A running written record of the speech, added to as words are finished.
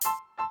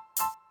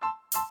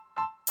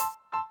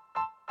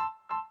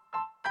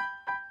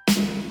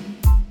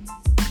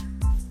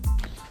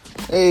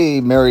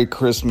Hey, Merry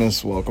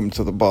Christmas. Welcome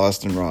to the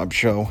Boston Rob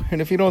Show. And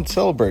if you don't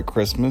celebrate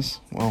Christmas,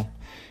 well,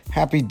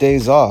 happy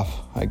days off,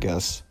 I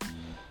guess.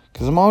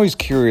 Because I'm always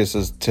curious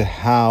as to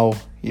how,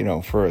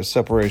 for a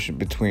separation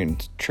between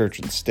church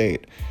and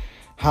state,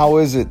 how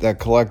is it that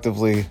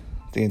collectively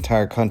the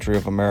entire country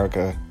of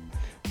America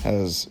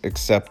has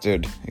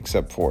accepted,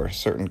 except for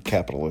certain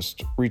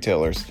capitalist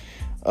retailers,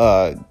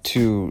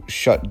 to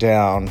shut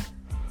down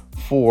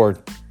for,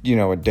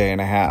 a day and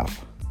a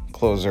half,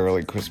 close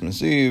early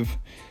Christmas Eve,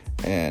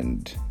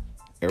 and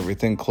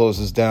everything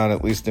closes down,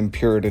 at least in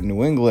Puritan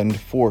New England,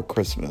 for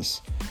Christmas.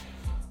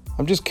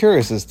 I'm just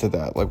curious as to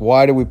that. Like,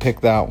 why do we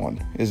pick that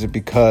one? Is it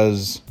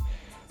because,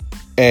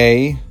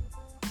 A,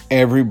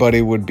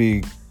 everybody would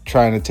be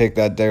trying to take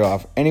that day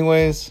off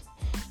anyways?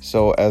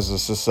 So as a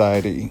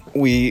society,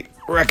 we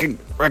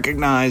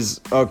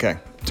recognize, okay,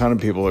 a ton of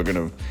people are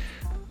going to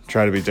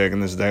try to be taking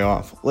this day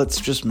off.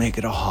 Let's just make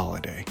it a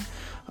holiday.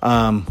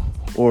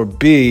 Or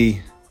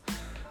B,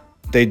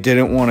 they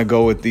didn't want to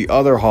go with the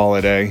other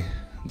holiday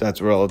that's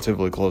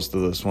relatively close to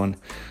this one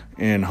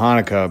in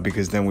Hanukkah,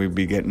 because then we'd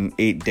be getting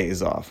 8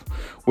 days off.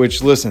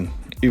 Which, listen,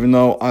 even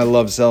though I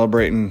love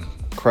celebrating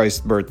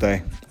Christ's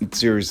birthday, it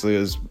seriously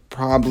is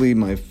probably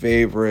my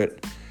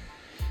favorite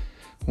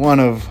one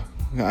of,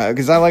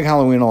 because I like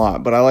Halloween a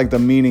lot, but I like the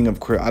meaning of,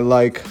 I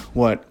like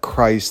what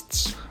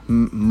Christ's,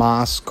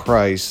 Mas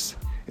Christ.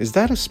 Is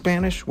that a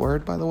Spanish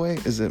word, by the way?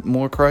 Is it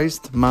more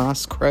Christ?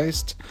 Mas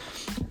Christ?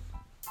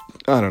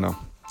 I don't know.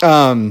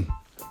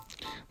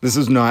 This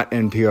is not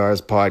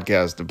NPR's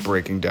podcast of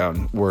breaking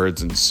down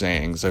words and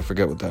sayings. I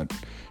forget what that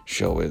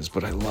show is,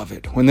 but I love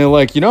it. When they're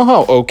like, you know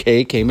how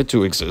okay came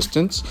into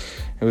existence?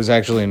 It was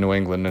actually in New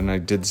England, and I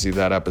did see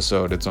that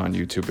episode. It's on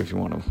YouTube if you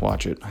want to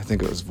watch it. I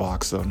think it was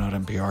Vox, though, not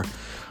NPR.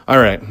 All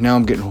right, now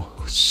I'm getting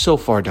so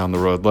far down the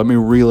road. Let me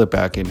reel it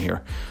back in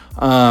here.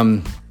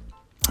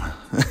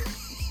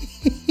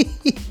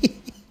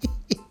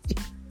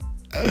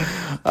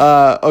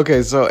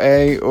 Okay, so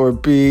A or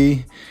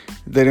B,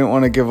 they didn't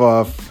want to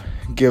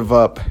give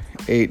up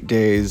 8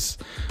 days,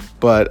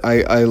 but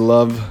I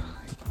love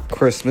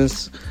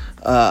Christmas,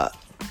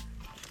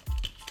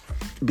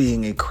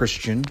 being a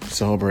Christian,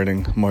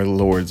 celebrating my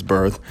Lord's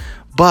birth.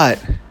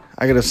 But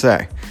I gotta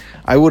say,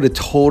 I would have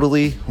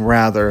totally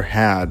rather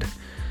had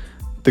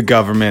the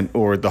government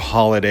or the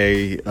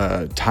holiday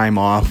time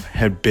off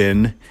had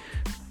been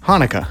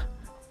Hanukkah.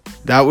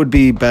 That would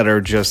be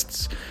better,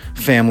 just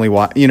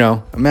family-wise.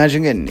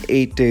 Imagine getting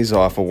 8 days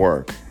off of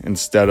work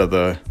instead of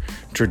the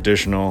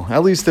traditional,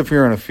 at least if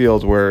you're in a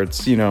field where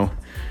it's, you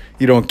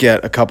don't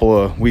get a couple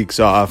of weeks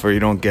off, or you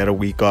don't get a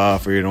week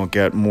off, or you don't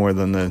get more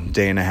than the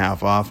day and a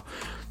half off.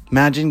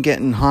 Imagine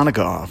getting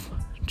Hanukkah off.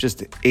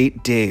 Just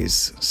 8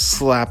 days,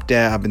 slap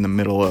dab in the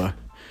middle of,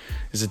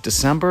 is it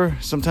December?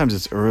 Sometimes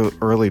it's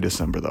early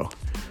December, though.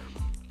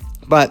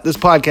 But this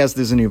podcast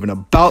isn't even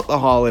about the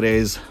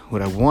holidays.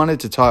 What I wanted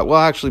to talk, well,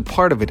 actually,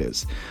 part of it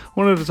is. I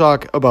wanted to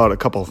talk about a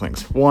couple of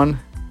things. One,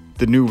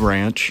 the new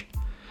ranch.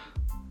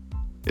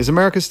 Is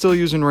America still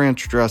using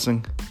ranch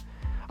dressing?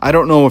 I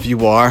don't know if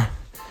you are,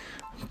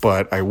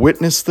 but I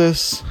witnessed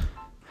this,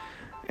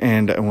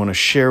 and I want to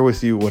share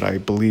with you what I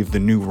believe the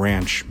new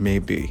ranch may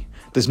be.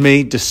 This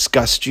may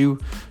disgust you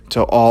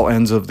to all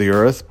ends of the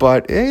earth,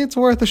 but hey, it's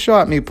worth a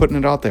shot, me putting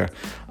it out there.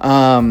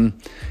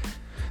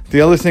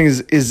 The other thing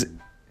is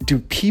do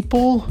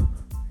people,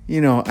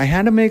 I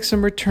had to make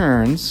some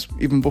returns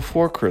even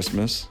before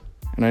Christmas,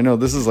 and I know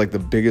this is like the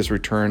biggest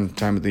return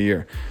time of the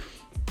year.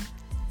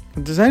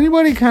 Does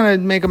anybody kind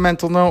of make a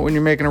mental note when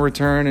you're making a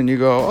return and you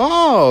go,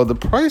 oh, the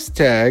price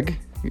tag,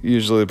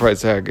 usually the price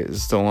tag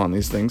is still on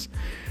these things,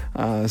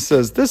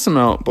 says this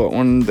amount, but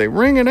when they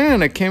ring it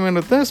in, it came in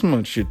at this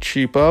much, you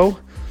cheapo.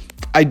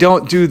 I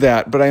don't do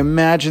that, but I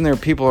imagine there are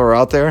people who are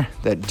out there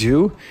that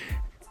do.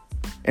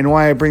 And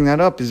why I bring that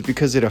up is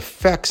because it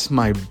affects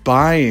my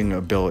buying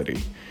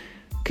ability.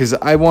 Because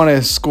I want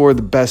to score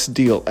the best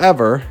deal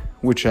ever,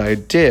 which I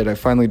did. I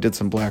finally did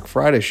some Black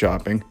Friday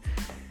shopping.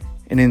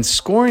 And in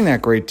scoring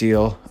that great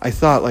deal, I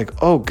thought like,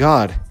 oh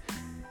God,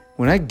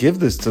 when I give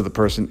this to the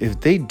person,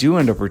 if they do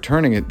end up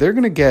returning it, they're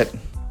going to get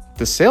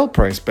the sale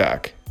price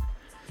back.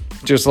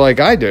 Just like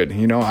I did.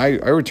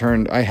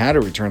 I had to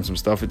return some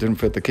stuff. It didn't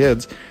fit the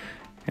kids.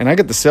 And I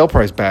get the sale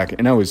price back,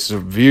 and I was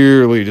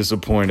severely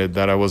disappointed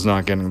that I was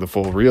not getting the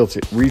full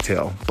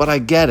retail. But I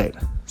get it.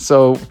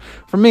 So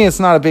for me, it's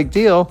not a big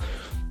deal.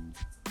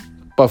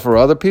 But for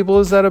other people,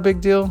 is that a big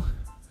deal?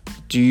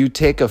 Do you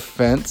take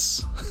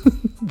offense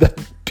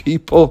that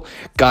people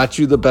got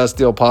you the best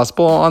deal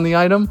possible on the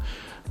item?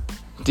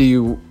 Do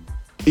you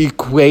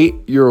equate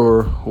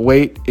your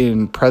weight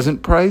in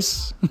present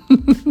price?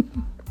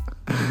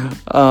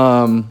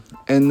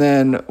 And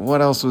then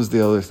what else was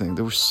the other thing?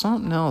 There was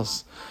something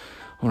else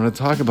I want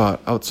to talk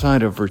about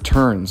outside of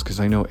returns,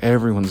 because I know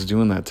everyone's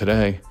doing that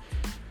today.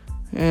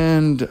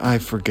 And I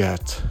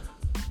forget.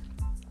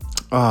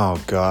 Oh,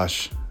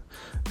 gosh.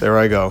 There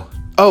I go.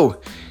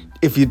 Oh,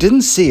 if you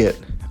didn't see it,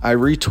 I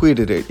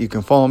retweeted it. You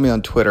can follow me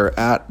on Twitter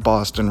at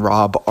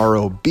BostonRob,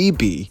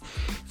 ROBB.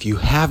 If you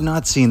have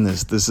not seen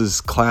this, this is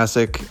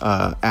classic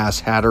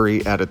ass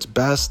hattery at its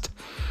best.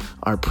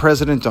 Our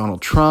president,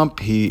 Donald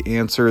Trump, he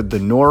answered the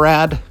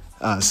NORAD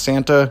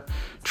Santa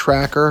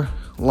tracker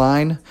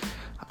line,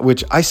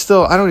 which I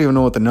don't even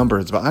know what the number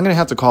is, but I'm going to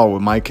have to call it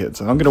with my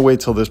kids. I'm going to wait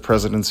till this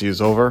presidency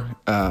is over,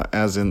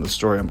 as in the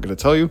story I'm going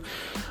to tell you.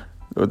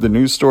 The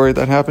news story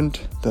that happened,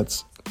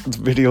 it's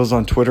videos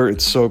on Twitter.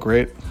 It's so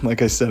great.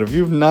 Like I said, if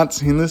you've not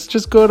seen this,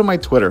 just go to my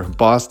Twitter,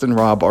 Boston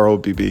Rob,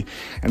 ROBB,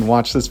 and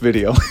watch this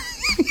video.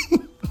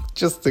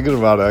 Just thinking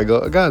about it, I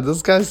go, God,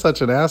 this guy's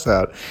such an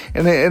asshat.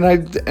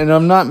 And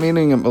I'm not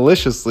meaning it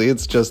maliciously.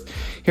 It's just,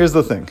 here's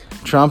the thing.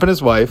 Trump and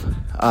his wife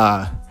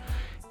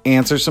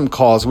answer some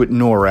calls with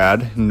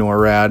NORAD.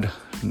 NORAD,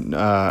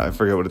 I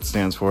forget what it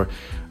stands for.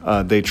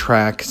 They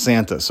track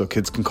Santa, so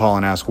kids can call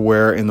and ask,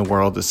 where in the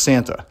world is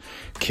Santa?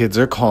 Kids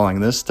are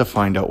calling this to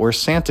find out where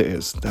Santa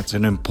is. That's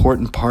an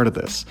important part of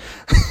this.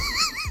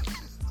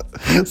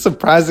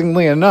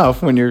 Surprisingly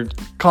enough, when you're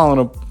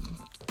calling a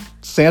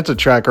Santa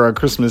tracker on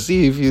Christmas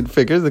Eve, you'd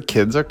figure the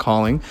kids are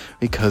calling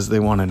because they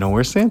want to know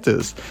where Santa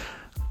is.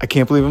 I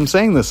can't believe I'm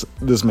saying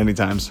this many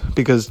times,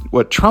 because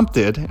what Trump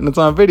did, and it's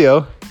on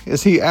video,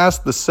 is he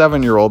asked the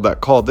 7-year-old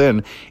that called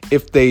in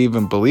if they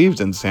even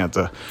believed in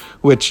Santa,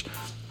 which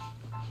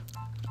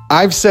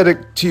I've said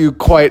it to you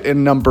quite a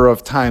number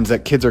of times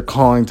that kids are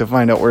calling to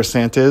find out where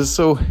Santa is.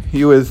 So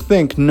you would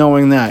think,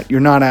 knowing that, you're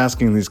not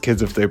asking these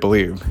kids if they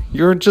believe.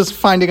 You're just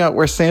finding out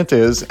where Santa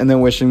is and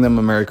then wishing them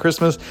a Merry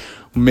Christmas,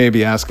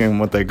 maybe asking them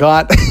what they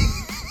got.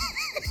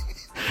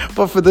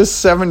 But for this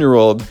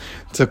 7-year-old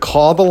to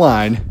call the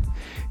line,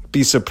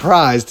 be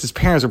surprised, his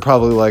parents are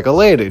probably like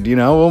elated,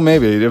 well,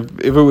 maybe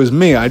if it was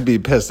me, I'd be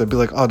pissed. I'd be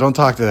like, oh, don't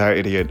talk to that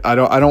idiot. I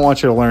don't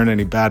want you to learn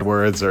any bad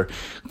words or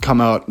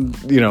come out,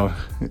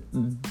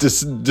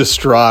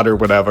 distraught or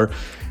whatever.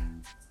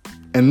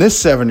 And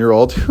this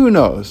 7-year-old, who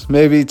knows,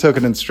 maybe he took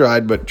it in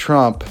stride, but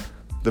Trump,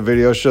 the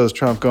video shows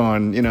Trump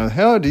going,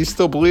 hell, do you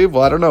still believe?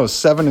 Well, I don't know.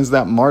 7 is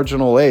that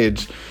marginal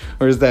age,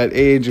 or is that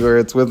age where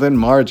it's within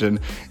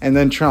margin? And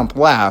then Trump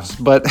laughs,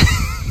 but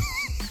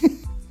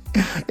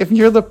if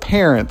you're the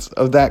parents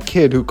of that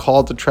kid who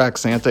called to track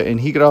Santa and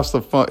he gets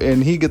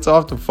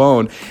off the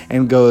phone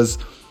and goes,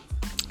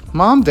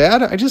 Mom,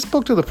 Dad, I just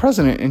spoke to the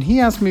president and he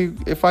asked me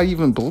if I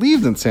even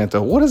believed in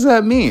Santa. What does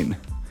that mean?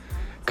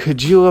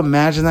 Could you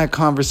imagine that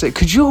conversation?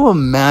 Could you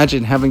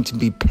imagine having to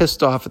be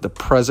pissed off at the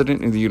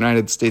president of the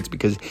United States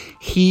because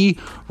he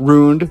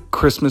ruined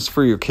Christmas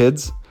for your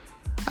kids?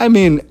 I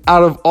mean,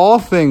 out of all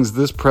things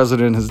this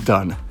president has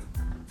done,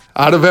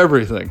 out of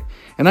everything,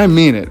 and I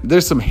mean it,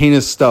 there's some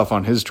heinous stuff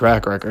on his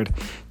track record.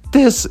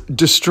 This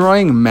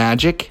destroying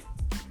magic,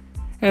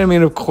 and I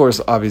mean, of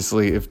course,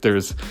 obviously, if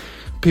there's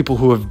people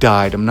who have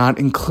died, I'm not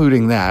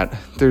including that.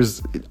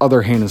 There's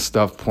other heinous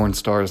stuff, porn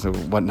stars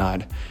and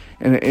whatnot,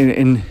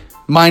 and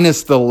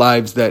minus the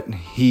lives that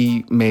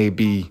he may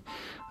be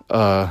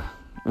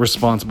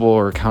responsible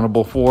or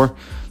accountable for.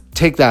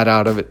 Take that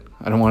out of it.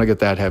 I don't want to get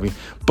that heavy.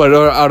 But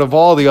out of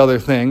all the other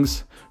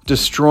things,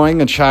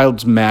 destroying a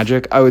child's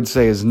magic, I would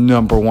say, is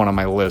number one on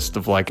my list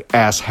of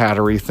ass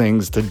hattery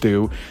things to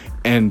do.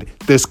 And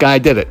this guy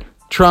did it.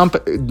 Trump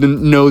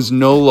knows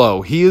no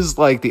low. He is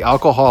like the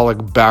alcoholic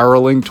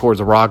barreling towards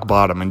a rock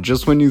bottom. And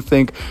just when you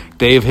think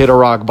they've hit a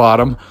rock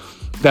bottom,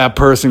 that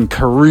person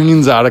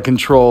careens out of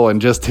control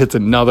and just hits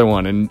another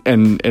one. And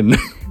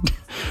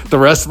the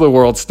rest of the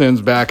world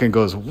stands back and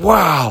goes,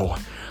 wow,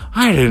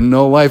 I didn't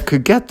know life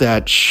could get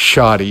that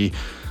shoddy.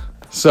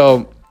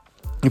 So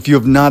if you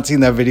have not seen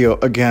that video,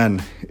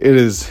 again,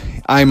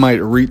 I might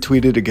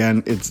retweet it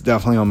again. It's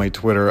definitely on my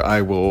Twitter.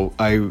 I will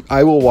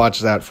watch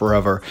that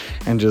forever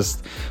and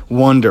just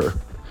wonder,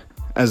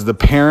 as the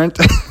parent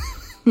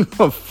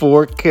of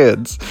 4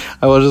 kids,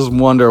 I will just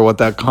wonder what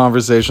that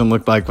conversation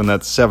looked like when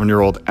that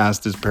 7-year-old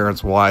asked his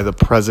parents why the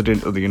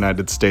president of the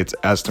United States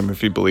asked him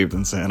if he believed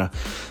in Santa.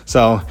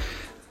 So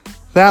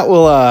that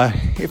will,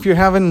 if you're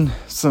having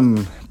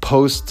some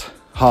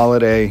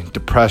post-holiday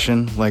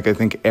depression, like I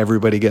think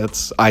everybody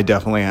gets, I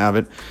definitely have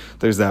it.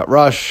 There's that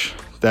rush,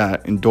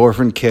 that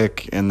endorphin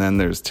kick, and then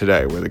there's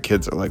today where the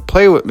kids are like,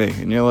 play with me.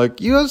 And you're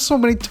like, you have so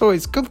many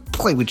toys. Go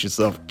play with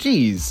yourself.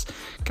 Jeez,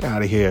 get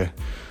out of here.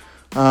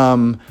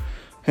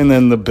 And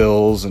then the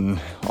bills and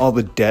all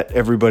the debt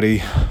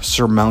everybody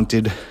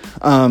surmounted.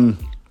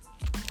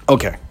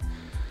 Okay.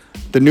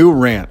 The new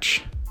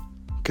ranch.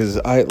 Because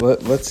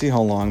let's see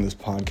how long this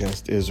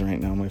podcast is right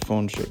now. My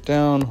phone shut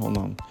down. Hold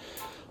on.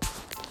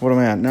 What am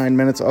I at? 9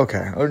 minutes? Okay.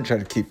 I'm going to try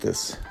to keep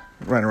this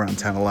right around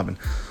 10, 11.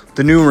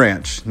 The new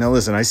ranch. Now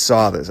listen, I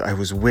saw this. I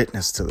was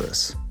witness to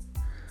this.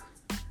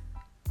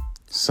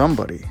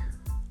 Somebody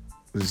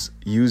was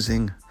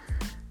using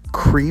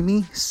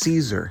creamy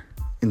Caesar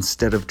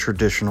instead of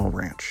traditional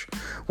ranch.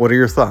 What are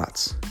your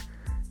thoughts?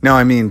 Now,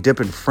 I mean,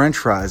 dipping French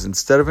fries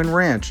instead of in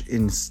ranch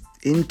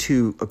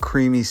into a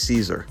creamy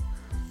Caesar.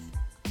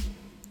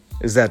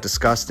 Is that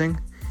disgusting?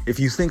 If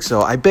you think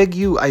so, I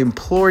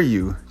implore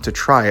you to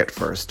try it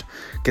first.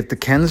 Get the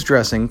Ken's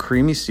Dressing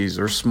Creamy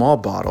Caesar small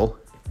bottle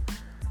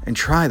and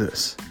try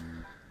this.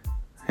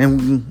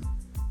 And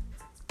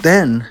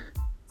then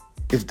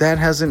if that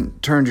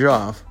hasn't turned you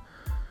off,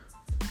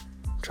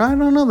 try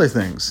it on other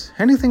things.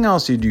 Anything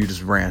else you'd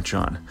use ranch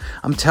on.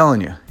 I'm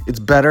telling you, it's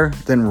better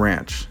than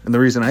ranch. And the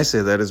reason I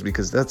say that is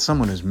because that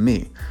someone is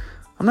me.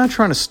 I'm not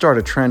trying to start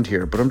a trend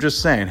here, but I'm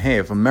just saying, hey,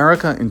 if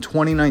America in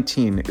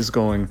 2019 is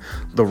going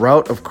the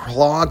route of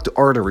clogged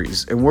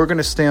arteries and we're going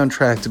to stay on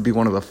track to be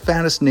one of the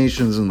fattest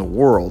nations in the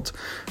world,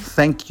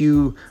 thank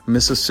you,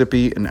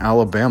 Mississippi and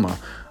Alabama.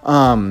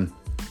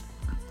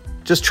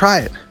 Just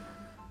try it.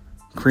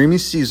 Creamy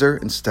Caesar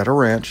instead of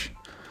ranch.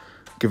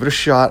 Give it a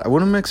shot. I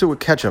wouldn't mix it with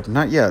ketchup.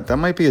 Not yet. That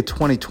might be a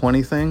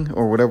 2020 thing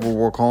or whatever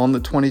we're calling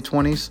the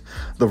 2020s,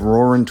 the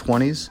roaring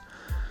 20s.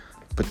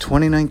 But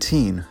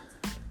 2019,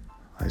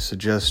 I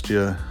suggest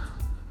you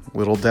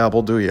little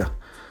dabble, do you?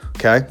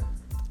 Okay?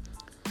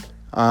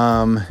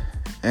 And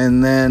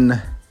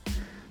then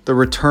the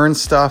return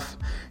stuff,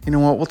 you know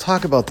what? We'll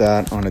talk about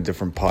that on a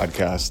different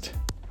podcast.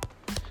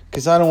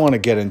 Because I don't want to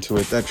get into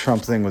it. That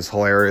Trump thing was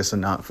hilarious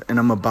enough. And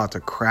I'm about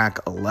to crack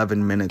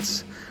 11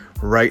 minutes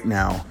right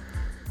now.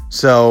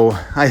 So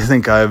I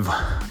think I've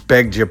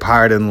begged your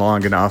pardon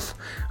long enough.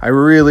 I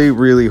really,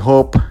 really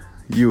hope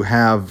you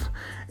have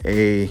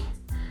a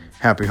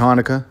Happy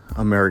Hanukkah,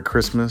 a Merry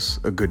Christmas,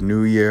 a good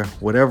New Year,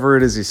 whatever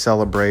it is you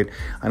celebrate.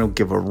 I don't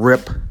give a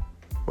rip.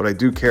 What I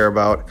do care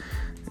about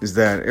is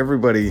that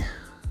everybody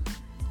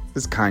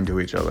is kind to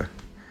each other.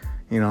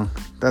 You know,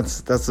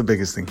 that's the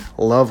biggest thing.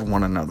 Love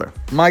one another.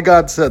 My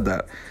God said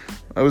that.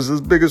 That was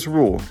his biggest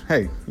rule.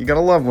 Hey, you got to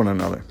love one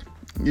another.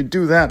 You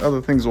do that,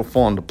 other things will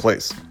fall into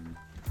place.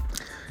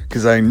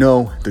 Because I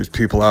know there's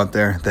people out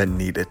there that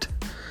need it.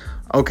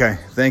 Okay,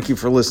 thank you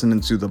for listening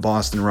to the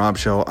Boston Rob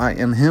Show. I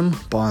am him,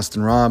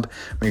 Boston Rob.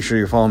 Make sure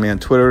you follow me on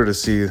Twitter to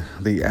see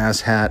the ass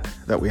hat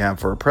that we have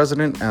for a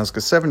president. Ask a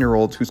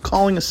 7-year-old who's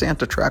calling a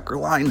Santa tracker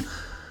line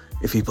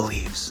if he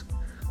believes.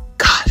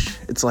 Gosh,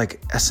 it's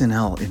like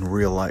SNL in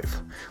real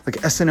life. Like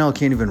SNL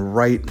can't even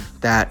write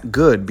that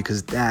good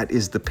because that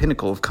is the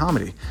pinnacle of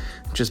comedy.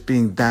 Just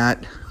being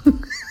that...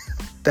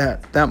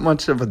 that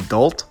much of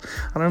adult,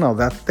 I don't know,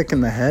 that thick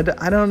in the head,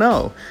 I don't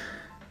know.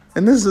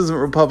 And this isn't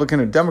Republican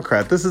or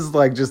Democrat. This is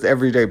like just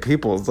everyday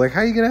people. It's like,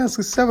 how are you going to ask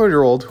a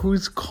 7-year-old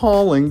who's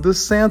calling the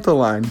Santa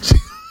line?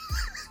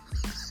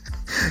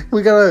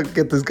 We got to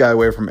get this guy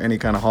away from any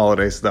kind of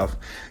holiday stuff.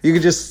 You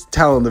could just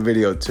tell in the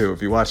video too.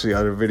 If you watch the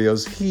other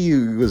videos,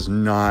 he's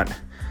not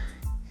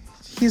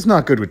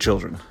good with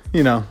children.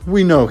 You know,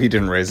 we know he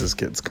didn't raise his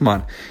kids. Come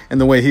on. And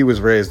the way he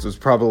was raised was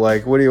probably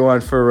like, what do you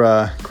want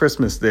for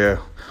Christmas there,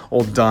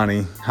 old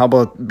Donnie? How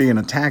about being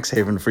a tax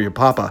haven for your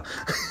papa?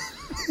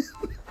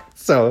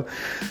 So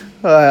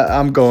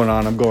I'm going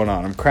on.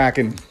 I'm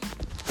cracking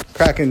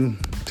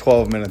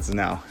 12 minutes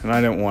now, and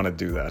I didn't want to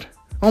do that.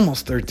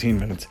 Almost 13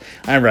 minutes.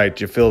 All right,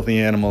 you filthy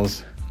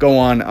animals. Go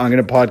on. I'm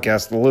going to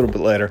podcast a little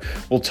bit later.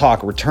 We'll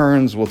talk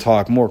returns. We'll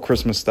talk more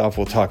Christmas stuff.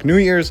 We'll talk New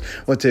Year's,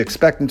 what to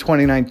expect in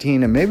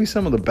 2019, and maybe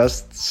some of the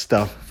best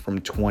stuff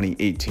from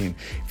 2018.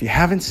 If you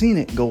haven't seen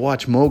it, go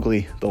watch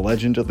Mowgli, The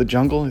Legend of the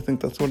Jungle. I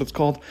think that's what it's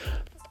called.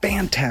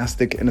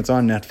 Fantastic, and it's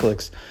on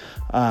Netflix.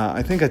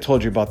 I think I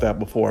told you about that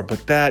before,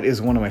 but that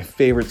is one of my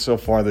favorites so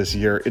far this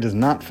year. It is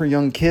not for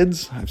young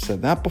kids. I've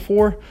said that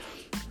before.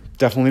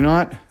 Definitely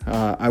not.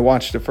 I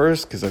watched it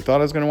first because I thought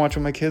I was going to watch it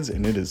with my kids,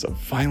 and it is a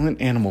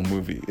violent animal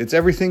movie. It's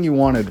everything you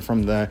wanted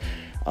from the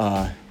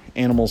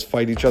Animals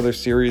Fight Each Other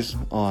series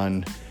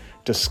on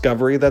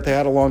Discovery that they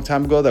had a long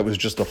time ago that was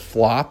just a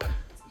flop.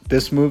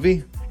 This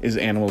movie is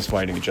animals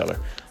fighting each other.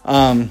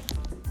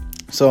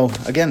 So,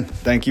 again,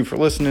 thank you for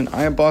listening.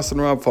 I am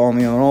Boston Rob. Follow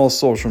me on all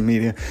social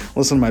media.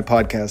 Listen to my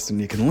podcast, and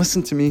you can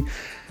listen to me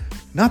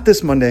not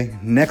this Monday,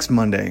 next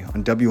Monday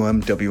on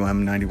WM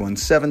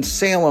 91.7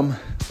 Salem.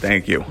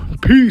 Thank you.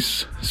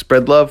 Peace.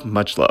 Spread love.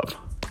 Much love.